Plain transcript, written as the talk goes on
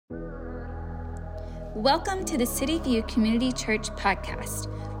Welcome to the City View Community Church podcast.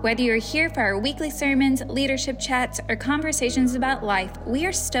 Whether you're here for our weekly sermons, leadership chats, or conversations about life, we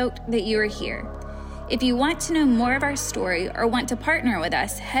are stoked that you are here. If you want to know more of our story or want to partner with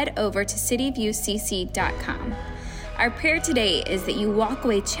us, head over to cityviewcc.com. Our prayer today is that you walk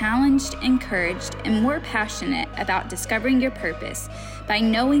away challenged, encouraged, and more passionate about discovering your purpose by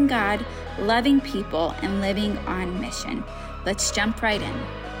knowing God, loving people, and living on mission. Let's jump right in.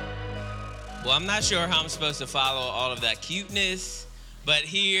 Well, I'm not sure how I'm supposed to follow all of that cuteness, but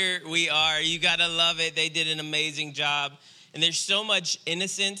here we are. You gotta love it. They did an amazing job. And there's so much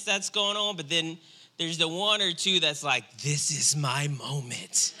innocence that's going on, but then there's the one or two that's like, this is my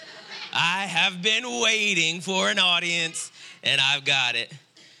moment. I have been waiting for an audience, and I've got it.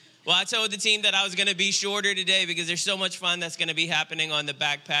 Well, I told the team that I was gonna be shorter today because there's so much fun that's gonna be happening on the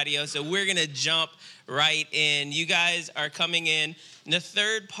back patio, so we're gonna jump right in. You guys are coming in the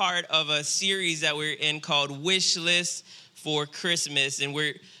third part of a series that we're in called Wishlist for Christmas, and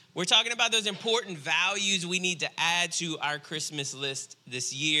we're talking about those important values we need to add to our Christmas list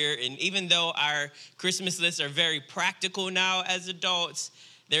this year. And even though our Christmas lists are very practical now as adults,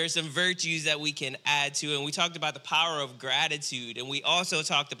 there are some virtues that we can add to. And we talked about the power of gratitude. And we also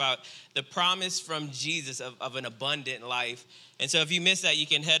talked about the promise from Jesus of an abundant life. And so if you missed that, you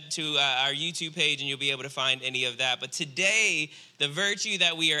can head to our YouTube page and you'll be able to find any of that. But today, the virtue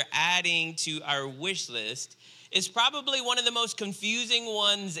that we are adding to our wish list is probably one of the most confusing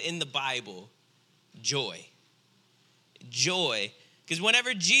ones in the Bible: joy. Joy. Because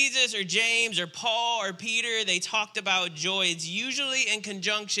whenever Jesus or James or Paul or Peter, they talked about joy, it's usually in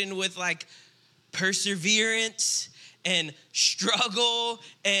conjunction with like perseverance and struggle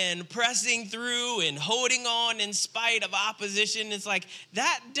and pressing through and holding on in spite of opposition. It's like,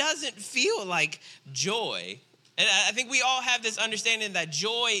 that doesn't feel like joy. And I think we all have this understanding that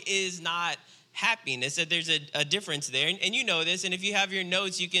joy is not happiness, that there's a difference there. And you know this, and if you have your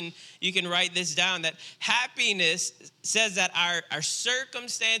notes, you can write this down, that happiness says that our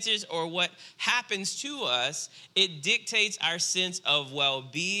circumstances or what happens to us, it dictates our sense of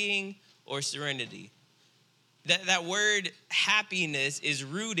well-being or serenity. That word happiness is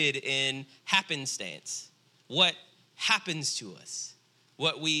rooted in happenstance. What happens to us,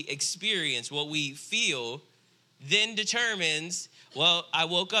 what we experience, what we feel, then determines, well, I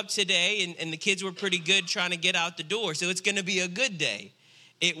woke up today and the kids were pretty good trying to get out the door, so it's going to be a good day.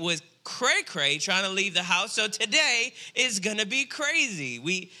 It was cray-cray trying to leave the house, so today is going to be crazy.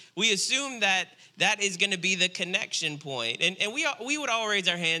 We assume that is going to be the connection point. And we would all raise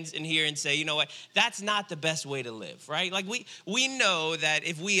our hands in here and say, you know what, that's not the best way to live, right? Like we know that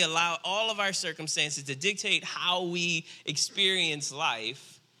if we allow all of our circumstances to dictate how we experience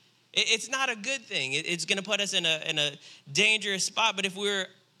life, it's not a good thing. It's going to put us in a dangerous spot. But if we're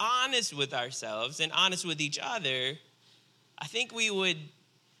honest with ourselves and honest with each other, I think we would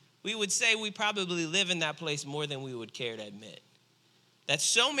say we probably live in that place more than we would care to admit. That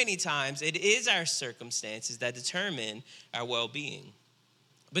so many times it is our circumstances that determine our well-being.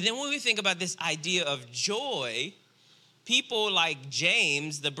 But then when we think about this idea of joy, people like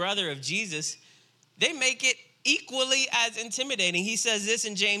James, the brother of Jesus, they make it equally as intimidating. He says this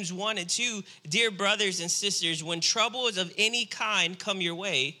in James 1 and 2, "Dear brothers and sisters, when troubles of any kind come your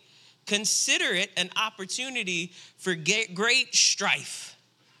way, consider it an opportunity for great strife."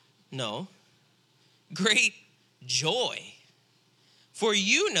 No, great joy. "For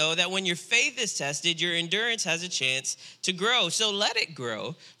you know that when your faith is tested, your endurance has a chance to grow. So let it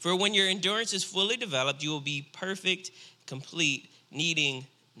grow. For when your endurance is fully developed, you will be perfect, complete, needing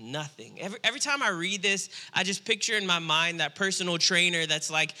nothing." Every time I read this, I just picture in my mind that personal trainer that's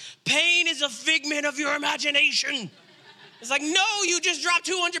like, pain is a figment of your imagination. It's like, no, you just dropped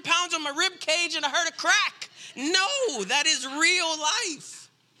 200 pounds on my rib cage and I heard a crack. No, that is real life.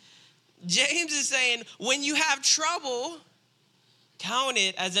 James is saying, when you have trouble, count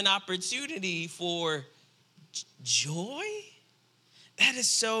it as an opportunity for joy. That is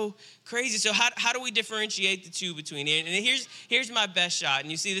so crazy. So how do we differentiate the two between it? And here's my best shot, and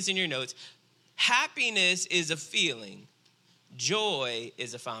you see this in your notes. Happiness is a feeling. Joy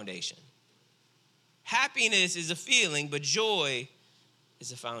is a foundation. Happiness is a feeling, but joy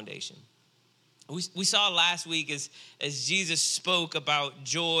is a foundation. We saw last week as Jesus spoke about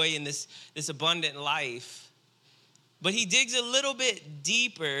joy and this abundant life. But he digs a little bit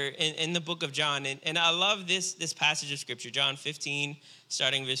deeper in the book of John. And I love this passage of scripture, John 15,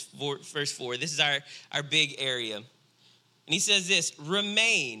 starting verse 4. This is our big area. And he says this: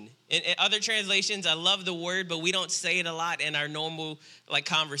 remain. In other translations, I love the word, but we don't say it a lot in our normal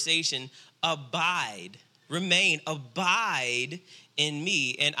conversation. Abide, remain, abide in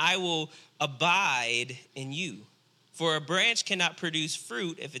me, and I will abide in you. For a branch cannot produce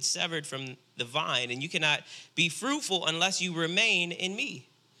fruit if it's severed from the vine, and you cannot be fruitful unless you remain in me.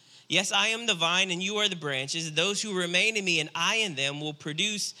 Yes, I am the vine, and you are the branches. Those who remain in me and I in them will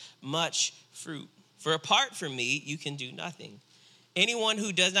produce much fruit. For apart from me, you can do nothing. Anyone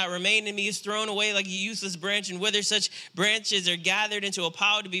who does not remain in me is thrown away like a useless branch, and whether such branches are gathered into a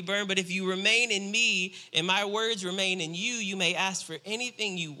pile to be burned. But if you remain in me and my words remain in you, you may ask for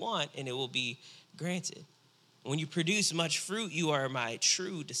anything you want, and it will be granted. When you produce much fruit, you are my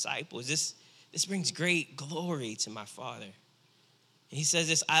true disciples. This brings great glory to my Father. And he says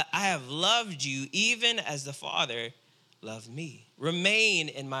this, I have loved you even as the Father loved me. Remain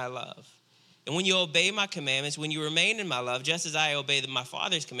in my love. And when you obey my commandments, when you remain in my love, just as I obey my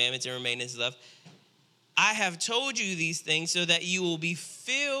Father's commandments and remain in his love, I have told you these things so that you will be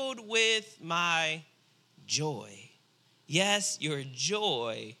filled with my joy. Yes, your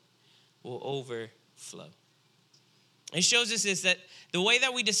joy will overflow. It shows us this, that the way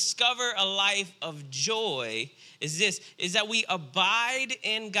that we discover a life of joy is that we abide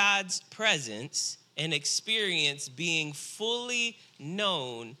in God's presence and experience being fully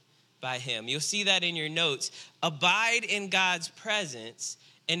known by him. You'll see that in your notes. Abide in God's presence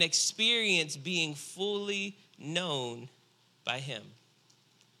and experience being fully known by him.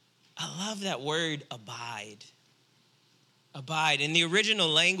 I love that word, abide. Abide. In the original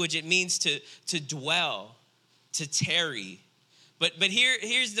language, it means to dwell, to tarry. But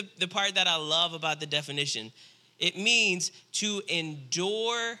here's the part that I love about the definition. It means to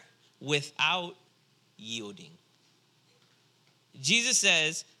endure without yielding. Jesus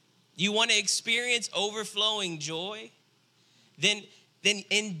says, you want to experience overflowing joy? Then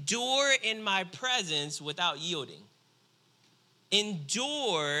endure in my presence without yielding.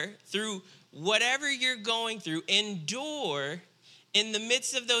 Endure through whatever you're going through. Endure in the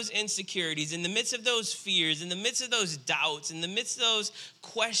midst of those insecurities, in the midst of those fears, in the midst of those doubts, in the midst of those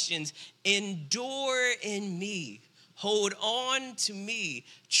questions. Endure in me. Hold on to me.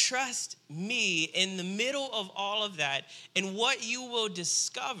 Trust me in the middle of all of that. And what you will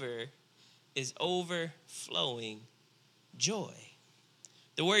discover is overflowing joy.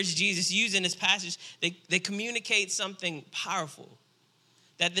 The words Jesus used in this passage, they communicate something powerful.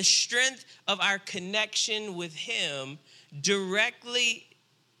 That the strength of our connection with him directly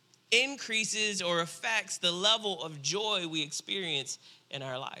increases or affects the level of joy we experience in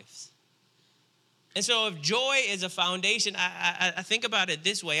our lives. And so if joy is a foundation, I think about it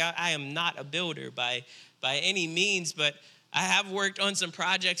this way. I am not a builder by any means, but I have worked on some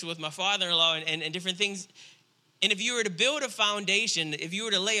projects with my father-in-law and different things. And if you were to build a foundation, if you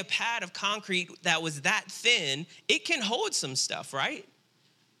were to lay a pad of concrete that was that thin, it can hold some stuff, right?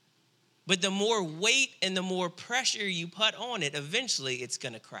 But the more weight and the more pressure you put on it, eventually it's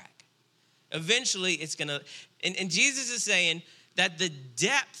going to crack. Eventually it's going to, and Jesus is saying that the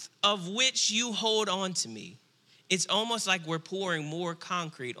depth of which you hold on to me, it's almost like we're pouring more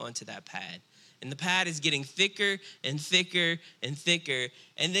concrete onto that pad. And the pad is getting thicker and thicker and thicker.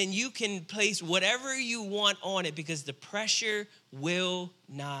 And then you can place whatever you want on it because the pressure will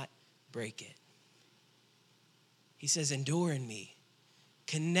not break it. He says, endure in me.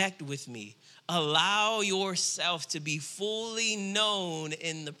 Connect with me. Allow yourself to be fully known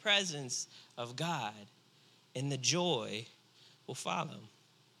in the presence of God, and the joy will follow.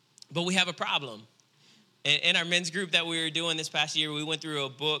 But we have a problem. In our men's group that we were doing this past year, we went through a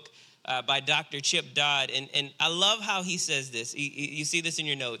book by Dr. Chip Dodd, and I love how he says this. You see this in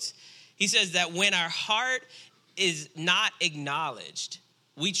your notes. He says that when our heart is not acknowledged,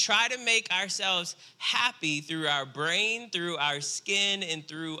 we try to make ourselves happy through our brain, through our skin, and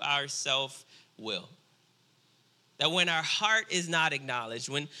through our self-will. That when our heart is not acknowledged,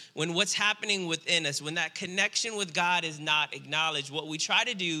 when what's happening within us, when that connection with God is not acknowledged, what we try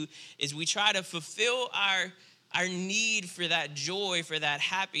to do is we try to fulfill our need for that joy, for that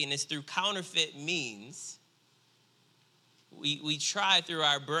happiness through counterfeit means. We try through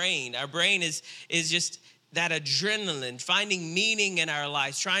our brain. Our brain is just that adrenaline, finding meaning in our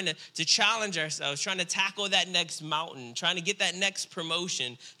lives, trying to challenge ourselves, trying to tackle that next mountain, trying to get that next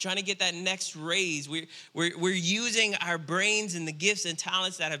promotion, trying to get that next raise. We're using our brains and the gifts and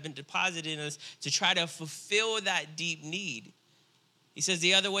talents that have been deposited in us to try to fulfill that deep need. He says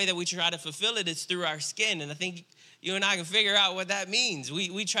the other way that we try to fulfill it is through our skin, and I think you and I can figure out what that means.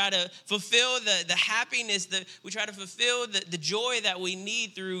 We try to fulfill the happiness, we try to fulfill the joy that we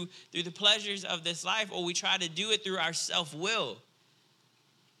need through the pleasures of this life, or we try to do it through our self-will.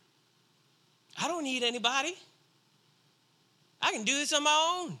 I don't need anybody. I can do this on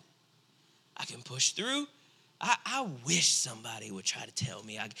my own. I can push through. I wish somebody would try to tell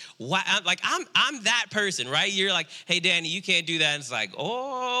me. I'm that person, right? You're like, hey, Danny, you can't do that. And it's like,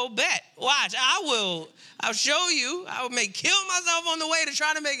 oh, bet. Watch, I'll show you. I will kill myself on the way to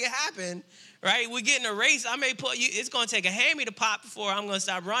try to make it happen, right? We get in a race. I may put you, it's going to take a hammy to pop before I'm going to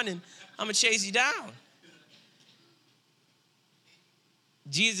stop running. I'm going to chase you down.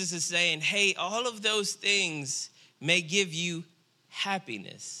 Jesus is saying, hey, all of those things may give you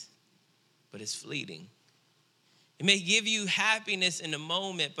happiness, but it's fleeting. It may give you happiness in the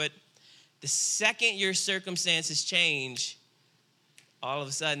moment, but the second your circumstances change, all of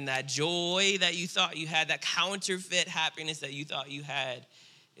a sudden that joy that you thought you had, that counterfeit happiness that you thought you had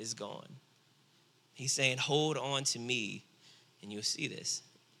is gone. He's saying, hold on to me, and you'll see this.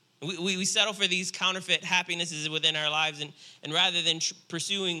 We settle for these counterfeit happinesses within our lives, and rather than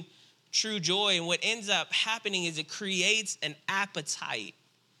pursuing true joy, and what ends up happening is it creates an appetite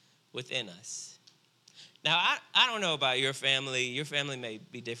within us. Now, I don't know about your family. Your family may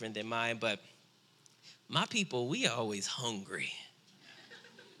be different than mine, but my people, we are always hungry.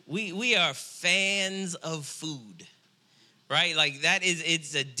 We are fans of food, right? Like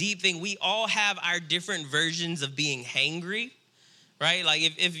it's a deep thing. We all have our different versions of being hangry, right? Like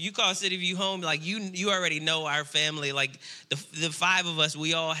if you call City View home, like you already know our family. Like the five of us,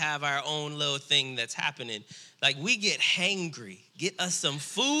 we all have our own little thing that's happening. Like we get hangry. Get us some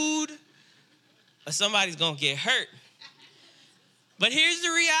food, or somebody's going to get hurt. But here's the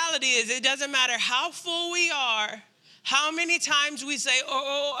reality is it doesn't matter how full we are, how many times we say,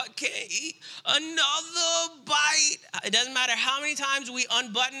 oh, I can't eat another bite. It doesn't matter how many times we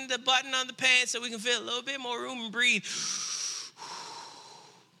unbutton the button on the pants so we can feel a little bit more room and breathe.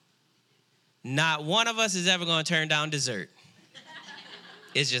 Not one of us is ever going to turn down dessert.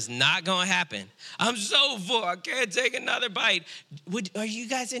 It's just not going to happen. I'm so full. I can't take another bite. Are you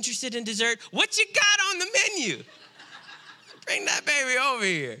guys interested in dessert? What you got on the menu? Bring that baby over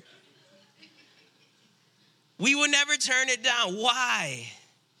here. We will never turn it down. Why?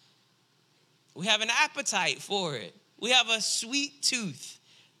 We have an appetite for it. We have a sweet tooth.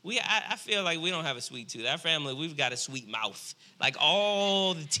 I feel like we don't have a sweet tooth. Our family, we've got a sweet mouth. Like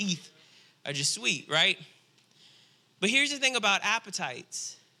all the teeth are just sweet, right? But here's the thing about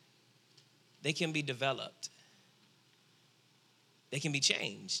appetites. They can be developed. They can be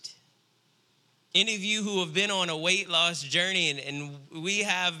changed. Any of you who have been on a weight loss journey, and we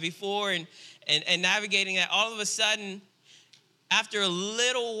have before, and navigating that, all of a sudden, after a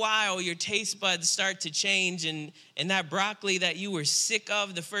little while, your taste buds start to change, and that broccoli that you were sick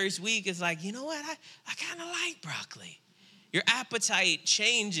of the first week is like, you know what, I kind of like broccoli. Your appetite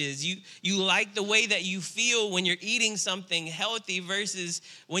changes. You like the way that you feel when you're eating something healthy versus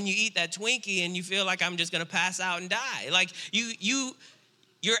when you eat that Twinkie and you feel like I'm just going to pass out and die. Like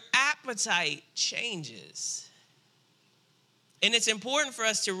your appetite changes. And it's important for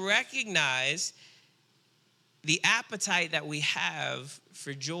us to recognize the appetite that we have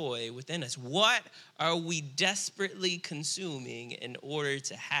for joy within us. What are we desperately consuming in order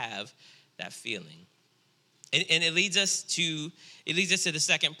to have that feeling? And it leads us to the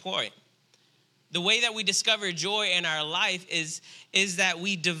second point. The way that we discover joy in our life is that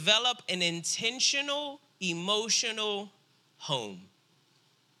we develop an intentional emotional home.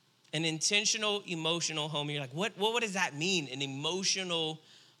 An intentional emotional home. You're like, what does that mean, an emotional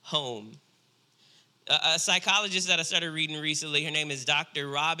home? A psychologist that I started reading recently, her name is Dr.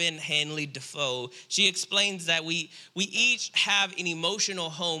 Robin Hanley Defoe. She explains that we each have an emotional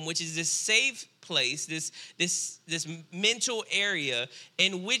home, which is this safe place, this mental area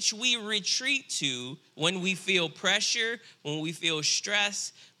in which we retreat to when we feel pressure, when we feel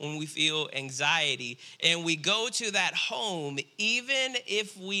stress, when we feel anxiety. And we go to that home even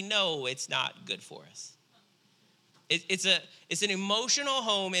if we know it's not good for us. It's an emotional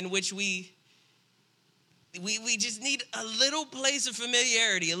home in which we just need a little place of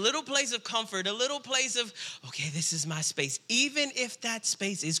familiarity, a little place of comfort, a little place of, okay, this is my space, even if that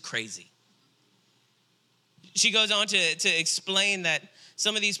space is crazy. She goes on to explain that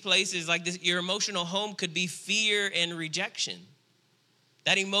some of these places, like this, your emotional home could be fear and rejection.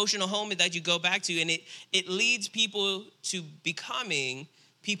 That emotional home that you go back to, and it leads people to becoming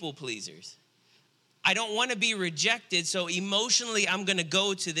people pleasers. I don't want to be rejected, so emotionally I'm going to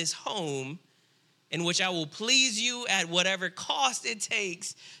go to this home in which I will please you at whatever cost it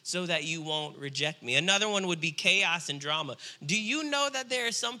takes so that you won't reject me. Another one would be chaos and drama. Do you know that there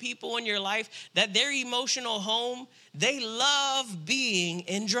are some people in your life that their emotional home, they love being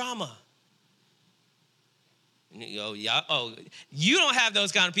in drama? You don't have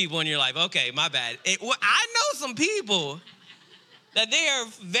those kind of people in your life. Okay, my bad. I know some people that they are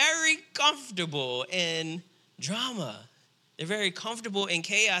very comfortable in drama. They're very comfortable in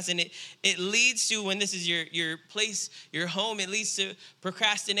chaos, and it leads to, when this is your place, your home, it leads to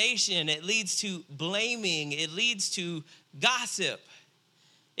procrastination. It leads to blaming. It leads to gossip.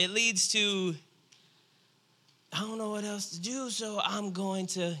 It leads to, I don't know what else to do, so I'm going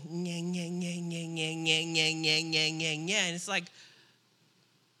to and it's like,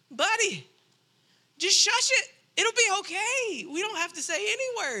 buddy, just shush it. It'll be okay. We don't have to say any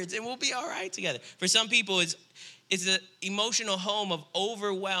words, and we'll be all right together. For some people, it's an emotional home of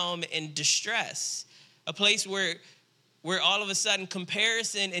overwhelm and distress, a place where all of a sudden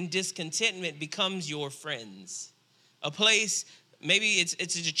comparison and discontentment becomes your friends, a place, maybe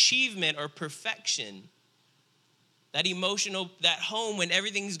it's an achievement or perfection. That home when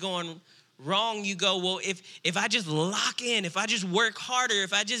everything's going wrong, you go, well, if I just lock in, if I just work harder,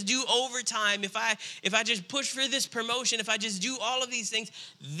 if I just do overtime, if I just push for this promotion, if I just do all of these things,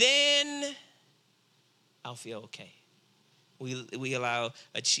 then I'll feel okay. We allow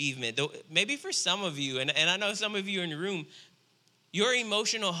achievement. Though maybe for some of you, and I know some of you in the room, your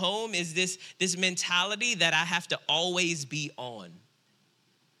emotional home is this mentality that I have to always be on.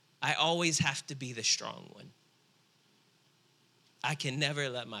 I always have to be the strong one. I can never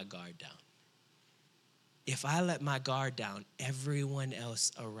let my guard down. If I let my guard down, everyone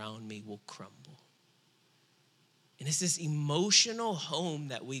else around me will crumble. And it's this emotional home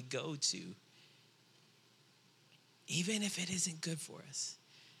that we go to, even if it isn't good for us.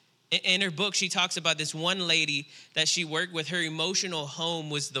 In her book, she talks about this one lady that she worked with. Her emotional home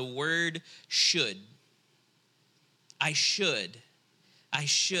was the word should. I should. I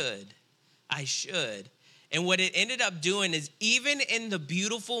should. I should. And what it ended up doing is, even in the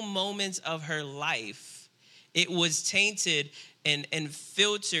beautiful moments of her life, it was tainted and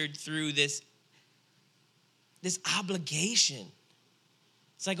filtered through this obligation.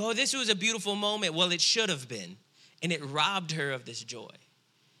 It's like, oh, this was a beautiful moment. Well, it should have been. And it robbed her of this joy.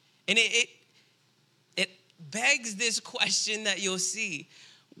 And it begs this question that you'll see.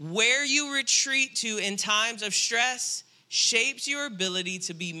 Where you retreat to in times of stress shapes your ability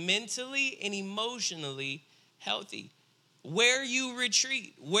to be mentally and emotionally healthy. Where you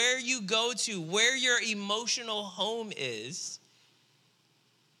retreat, where you go to, where your emotional home is,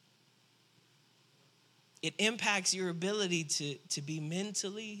 it impacts your ability to be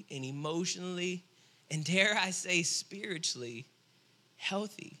mentally and emotionally, and dare I say spiritually,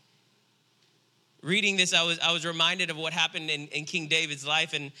 healthy. Reading this, I was reminded of what happened in King David's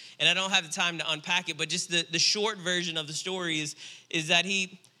life, and I don't have the time to unpack it, but just the short version of the story is that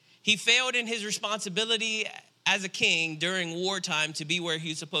he failed in his responsibility as a king during wartime to be where he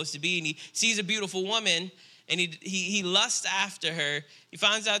was supposed to be, and he sees a beautiful woman, and he lusts after her. He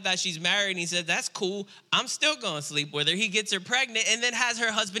finds out that she's married, and he says, that's cool, I'm still going to sleep with her. He gets her pregnant and then has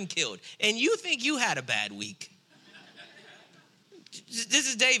her husband killed. And you think you had a bad week. This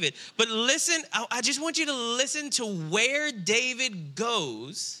is David. But listen, I just want you to listen to where David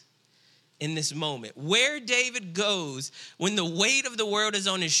goes in this moment. Where David goes when the weight of the world is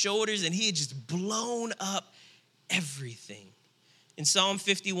on his shoulders and he had just blown up everything. In Psalm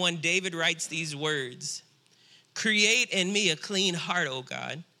 51, David writes these words: create in me a clean heart, O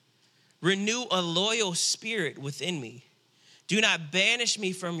God. Renew a loyal spirit within me. Do not banish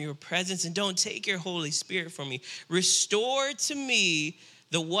me from your presence, and don't take your Holy Spirit from me. Restore to me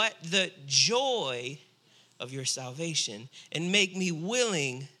the joy of your salvation, and make me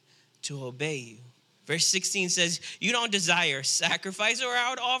willing to obey you. Verse 16 says, you don't desire a sacrifice, or I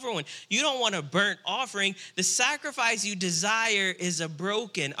would offer one. You don't want a burnt offering. The sacrifice you desire is a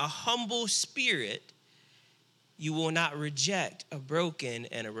humble spirit. You will not reject a broken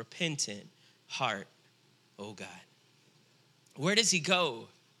and a repentant heart, oh God. Where does he go?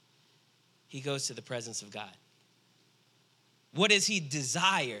 He goes to the presence of God. What does he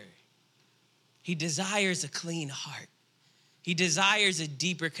desire? He desires a clean heart. He desires a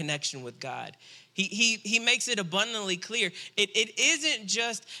deeper connection with God. He makes it abundantly clear. It isn't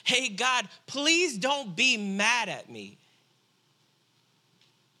just, hey, God, please don't be mad at me.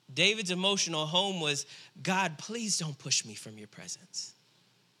 David's emotional home was, God, please don't push me from your presence.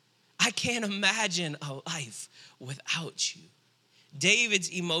 I can't imagine a life without you. David's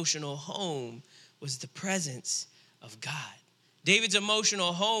emotional home was the presence of God. David's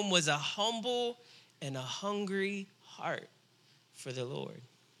emotional home was a humble and a hungry heart for the Lord.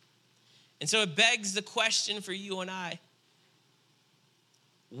 And so it begs the question for you and I,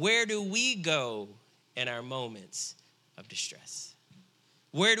 where do we go in our moments of distress?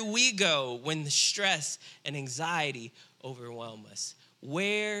 Where do we go when the stress and anxiety overwhelm us?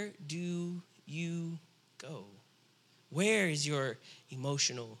 Where do you go? Where is your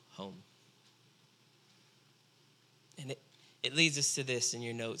emotional home? And it leads us to this in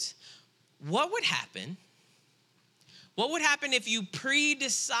your notes. What would happen if you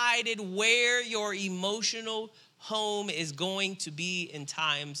pre-decided where your emotional home is going to be in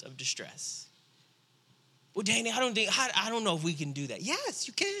times of distress? Well, Danny, I don't know if we can do that. Yes,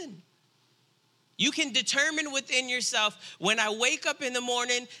 you can. You can determine within yourself, when I wake up in the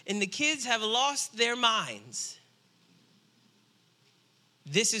morning and the kids have lost their minds,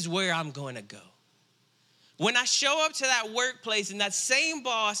 this is where I'm going to go. When I show up to that workplace and that same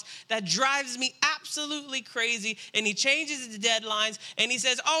boss that drives me absolutely crazy and he changes the deadlines and he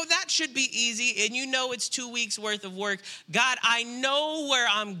says, oh, that should be easy, and you know it's 2 weeks worth of work. God, I know where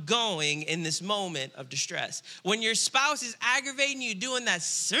I'm going in this moment of distress. When your spouse is aggravating you doing that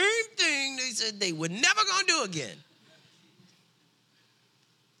same thing they said they would never gonna do again,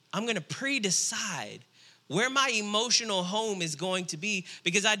 I'm gonna pre-decide where my emotional home is going to be,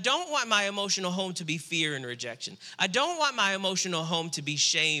 because I don't want my emotional home to be fear and rejection. I don't want my emotional home to be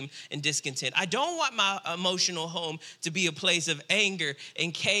shame and discontent. I don't want my emotional home to be a place of anger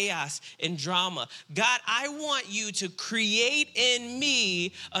and chaos and drama. God, I want you to create in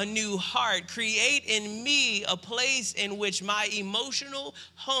me a new heart, create in me a place in which my emotional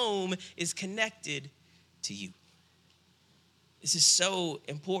home is connected to you. This is so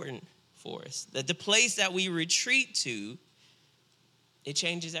important for us, that the place that we retreat to, it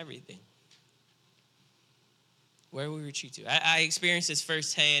changes everything. Where we retreat to. I experienced this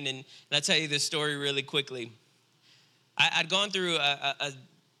firsthand, and I'll tell you this story really quickly. I'd gone through a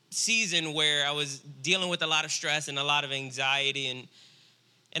season where I was dealing with a lot of stress and a lot of anxiety,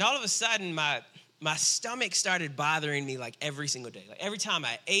 and all of a sudden my stomach started bothering me like every single day. Like every time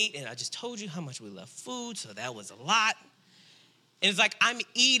I ate, and I just told you how much we love food, so that was a lot. And it's like I'm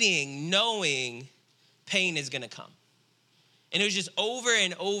eating knowing pain is going to come. And it was just over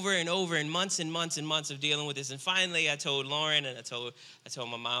and over and over, and months and months and months of dealing with this. And finally I told Lauren, and I told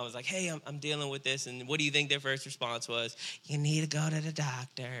my mom, I was like, hey, I'm dealing with this. And what do you think their first response was? You need to go to the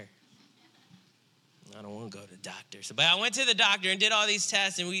doctor. I don't want to go to the doctor. But I went to the doctor and did all these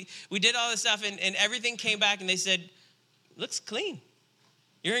tests, and we did all this stuff, and everything came back, and they said, looks clean.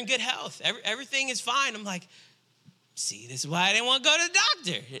 You're in good health. Everything is fine. I'm like, see, this is why I didn't want to go to the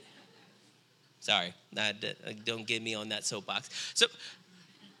doctor. Sorry, don't get me on that soapbox. So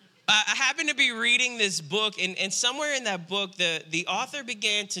I happened to be reading this book, and somewhere in that book, the author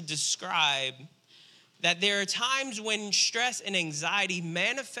began to describe that there are times when stress and anxiety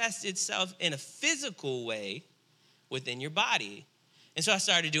manifests itself in a physical way within your body. And so I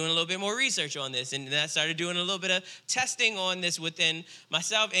started doing a little bit more research on this, and then I started doing a little bit of testing on this within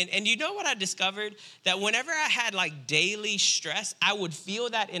myself. And you know what I discovered? That whenever I had like daily stress, I would feel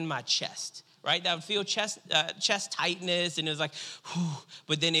that in my chest, right? I would feel chest tightness, and it was like, whew,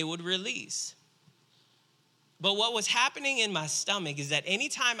 but then it would release. But what was happening in my stomach is that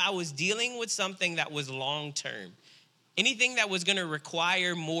anytime I was dealing with something that was long-term, anything that was going to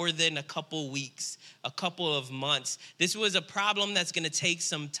require more than a couple weeks, a couple of months, this was a problem that's going to take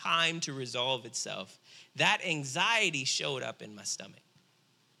some time to resolve itself. That anxiety showed up in my stomach.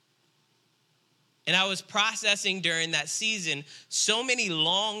 And I was processing during that season so many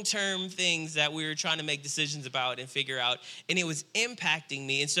long-term things that we were trying to make decisions about and figure out, and it was impacting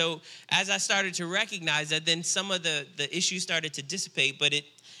me. And so as I started to recognize that, then some of the issues started to dissipate, but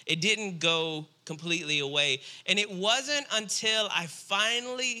it didn't go completely away. And it wasn't until I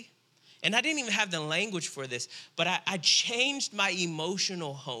finally, and I didn't even have the language for this, but I changed my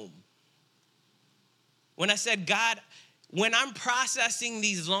emotional home. When I said, God, when I'm processing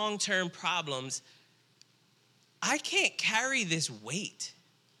these long-term problems, I can't carry this weight.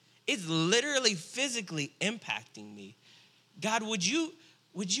 It's literally physically impacting me. God, would you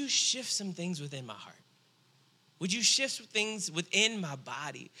shift some things within my heart? Would you shift things within my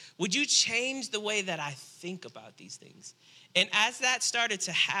body? Would you change the way that I think about these things? And as that started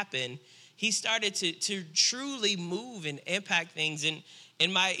to happen, he started to truly move and impact things.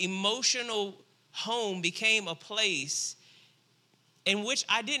 And my emotional home became a place in which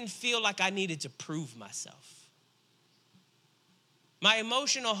I didn't feel like I needed to prove myself. My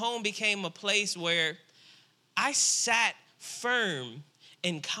emotional home became a place where I sat firm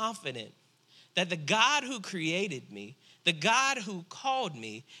and confident that the God who created me, the God who called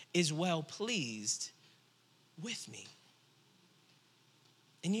me, is well pleased with me.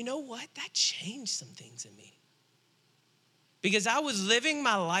 And you know what? That changed some things in me. Because I was living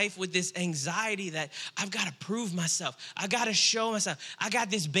my life with this anxiety that I've got to prove myself. I got to show myself. I got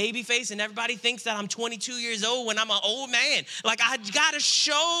this baby face, and everybody thinks that I'm 22 years old when I'm an old man. Like, I got to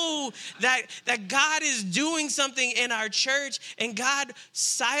show that God is doing something in our church. And God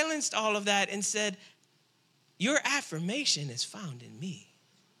silenced all of that and said, Your affirmation is found in me.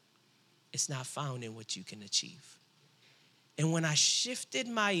 It's not found in what you can achieve. And when I shifted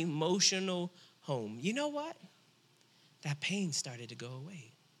my emotional home, you know what? That pain started to go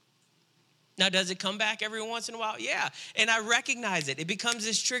away. Now, does it come back every once in a while? Yeah. And I recognize it. It becomes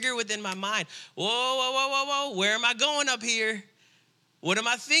this trigger within my mind. Whoa. Where am I going up here? What am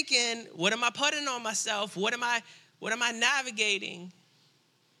I thinking? What am I putting on myself? What am I navigating?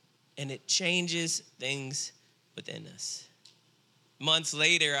 And it changes things within us. Months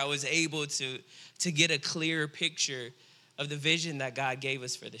later, I was able to get a clearer picture of the vision that God gave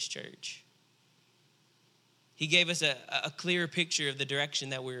us for this church. He gave us a clearer picture of the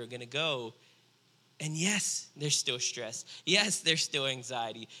direction that we were going to go. And yes, there's still stress. Yes, there's still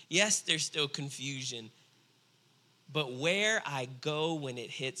anxiety. Yes, there's still confusion. But where I go when it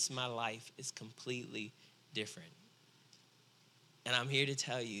hits my life is completely different. And I'm here to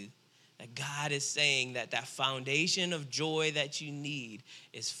tell you that God is saying that foundation of joy that you need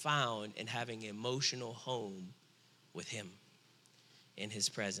is found in having an emotional home with him in his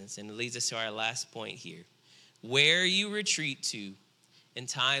presence. And it leads us to our last point here. Where you retreat to in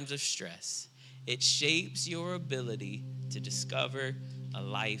times of stress, it shapes your ability to discover a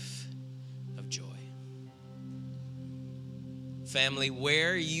life of joy. Family,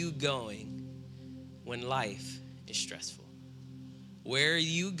 where are you going when life is stressful? Where are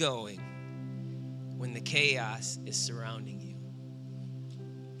you going when the chaos is surrounding you?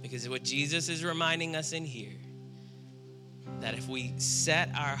 Because what Jesus is reminding us in here, that if we set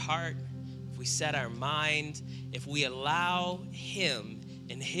our heart, if we set our mind, if we allow him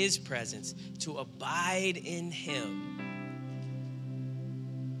in his presence to abide in him,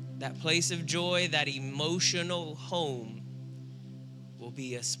 that place of joy, that emotional home will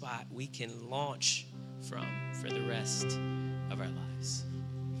be a spot we can launch from for the rest of our lives.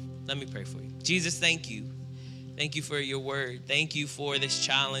 Let me pray for you. Jesus, thank you. Thank you for your word. Thank you for this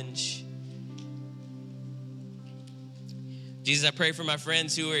challenge. Jesus, I pray for my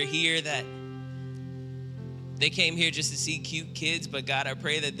friends who are here that they came here just to see cute kids, but God, I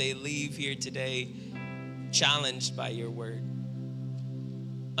pray that they leave here today challenged by your word.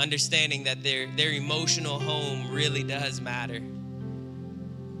 Understanding that their emotional home really does matter.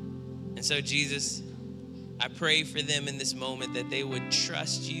 And so, Jesus, I pray for them in this moment that they would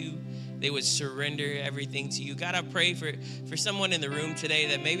trust you. They would surrender everything to you. God, I pray for someone in the room today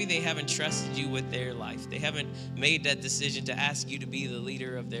that maybe they haven't trusted you with their life. They haven't made that decision to ask you to be the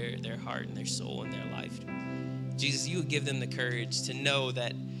leader of their heart and their soul and their life. Jesus, you would give them the courage to know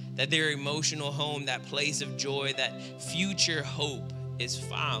that their emotional home, that place of joy, that future hope is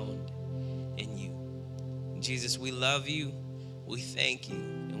found in you. Jesus, we love you, we thank you,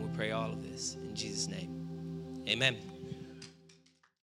 and we pray all of this in Jesus' name. Amen.